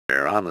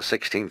on the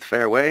 16th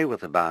fairway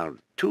with about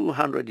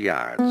 200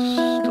 yards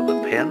to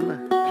the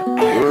pin.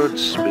 Good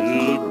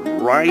speed,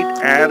 right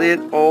at it.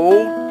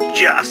 Oh,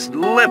 just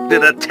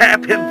lifted a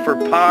tap in for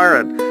par,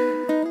 and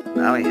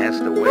now he has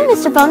to wait. Hi,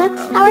 Mr. Bona.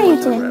 How are you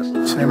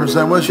today? Same as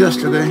I was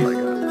yesterday,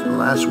 and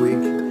last week,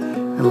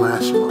 and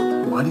last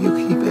month. Why do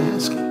you keep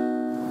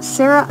asking?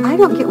 Sarah, I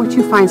don't get what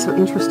you find so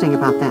interesting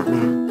about that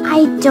man.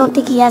 I don't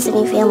think he has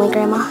any family,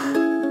 Grandma.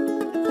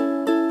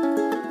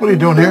 What are you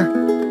doing here?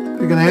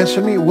 You're gonna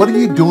answer me? What are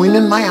you doing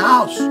in my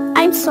house?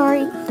 I'm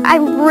sorry.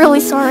 I'm really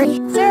sorry.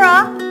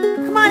 Sarah,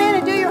 come on in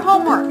and do your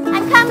homework.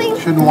 I'm coming.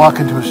 Shouldn't walk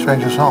into a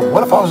stranger's home.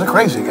 What if I was a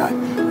crazy guy?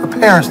 Her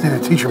parents need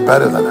to teach her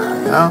better than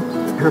her, you know?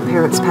 Her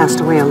parents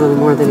passed away a little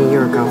more than a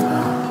year ago.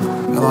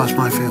 I lost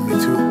my family,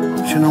 too.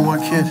 But you know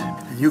what, kid?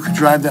 You could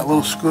drive that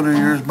little scooter of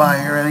yours by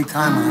here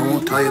anytime, and I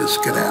won't tell you to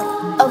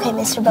skedaddle. Okay,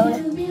 Mr. Bona.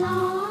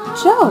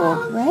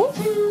 Joe,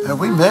 right? Have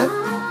we met?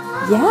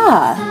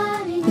 Yeah.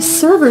 The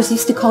servers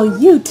used to call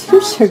you Two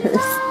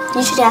Sugars.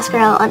 You should ask her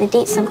out on a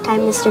date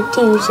sometime, Mr.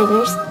 Two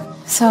Sugars.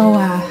 So,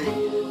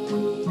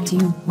 do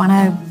you want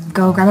to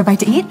go grab a bite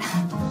to eat?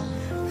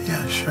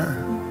 Yeah, sure.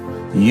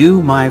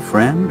 You, my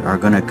friend, are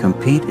going to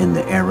compete in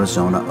the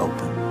Arizona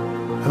Open.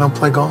 I don't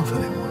play golf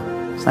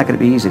anymore. It's not going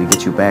to be easy to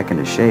get you back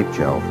into shape,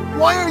 Joe.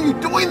 Why are you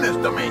doing this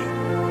to me?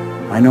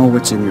 I know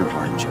what's in your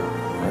heart,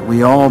 Joe.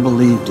 We all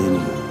believed in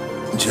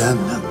you. Jen,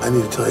 I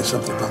need to tell you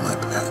something about my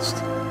past.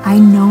 I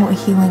know a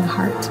healing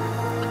heart.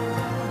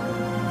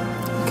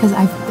 Because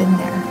I've been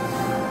there.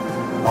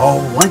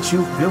 Oh, once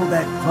you feel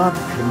that club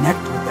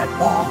connect with that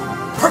ball,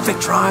 perfect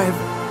drive.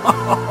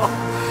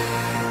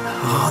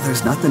 Oh,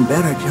 there's nothing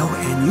better, Joe,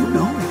 and you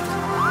know it.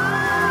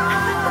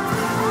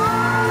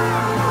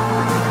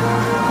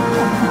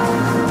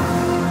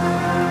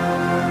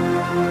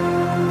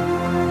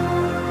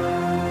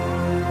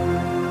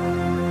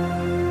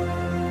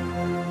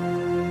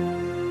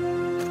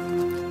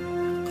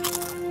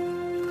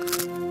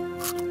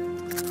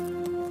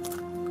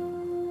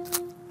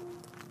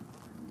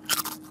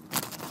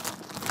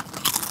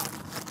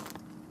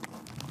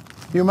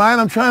 You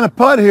mind? I'm trying to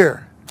putt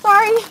here.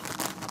 Sorry.